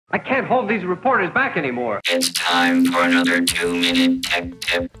I can't hold these reporters back anymore. It's time for another 2-minute tech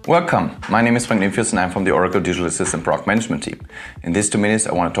tip. Welcome, my name is Nimphius and I'm from the Oracle Digital Assistant Product Management team. In these 2 minutes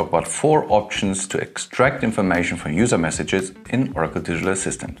I want to talk about 4 options to extract information from user messages in Oracle Digital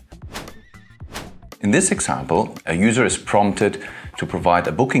Assistant. In this example, a user is prompted to provide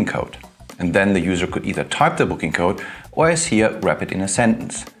a booking code, and then the user could either type the booking code or, as here, wrap it in a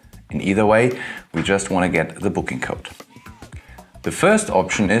sentence. In either way, we just want to get the booking code. The first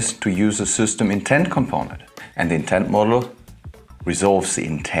option is to use a system intent component, and the intent model resolves the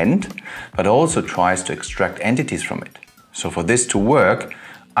intent, but also tries to extract entities from it. So for this to work,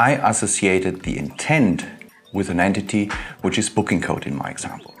 I associated the intent with an entity, which is booking code in my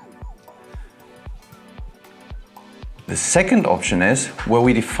example. The second option is where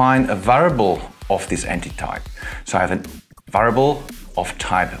we define a variable of this entity type. So I have a variable of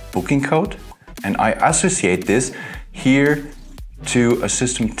type booking code, and I associate this here to a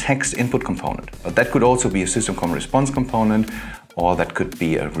system text input component. But that could also be a system call response component, or that could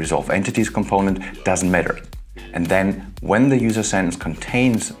be a resolve entities component, doesn't matter. And then when the user sentence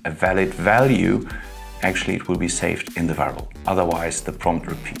contains a valid value, actually it will be saved in the variable. Otherwise the prompt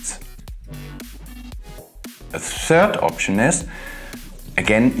repeats. A third option is,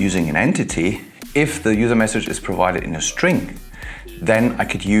 again using an entity, if the user message is provided in a string, then I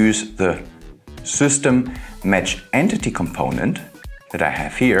could use the system match entity component that I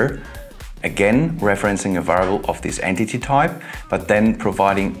have here, again referencing a variable of this entity type, but then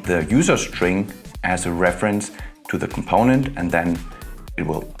providing the user string as a reference to the component, and then it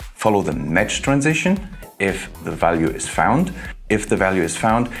will follow the match transition if the value is found. If the value is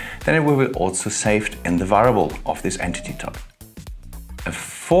found, then it will be also saved in the variable of this entity type. A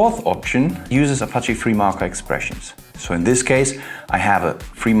fourth option uses Apache FreeMark Expressions. So in this case, I have a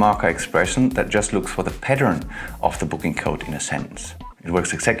FreeMarker expression that just looks for the pattern of the booking code in a sentence. It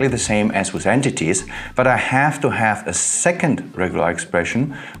works exactly the same as with entities, but I have to have a second regular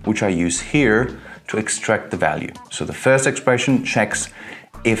expression, which I use here to extract the value. So the first expression checks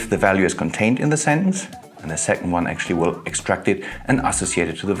if the value is contained in the sentence, and the second one actually will extract it and associate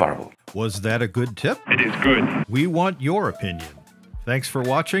it to the variable. Was that a good tip? It is good. We want your opinion. Thanks for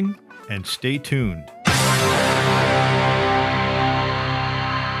watching, and stay tuned.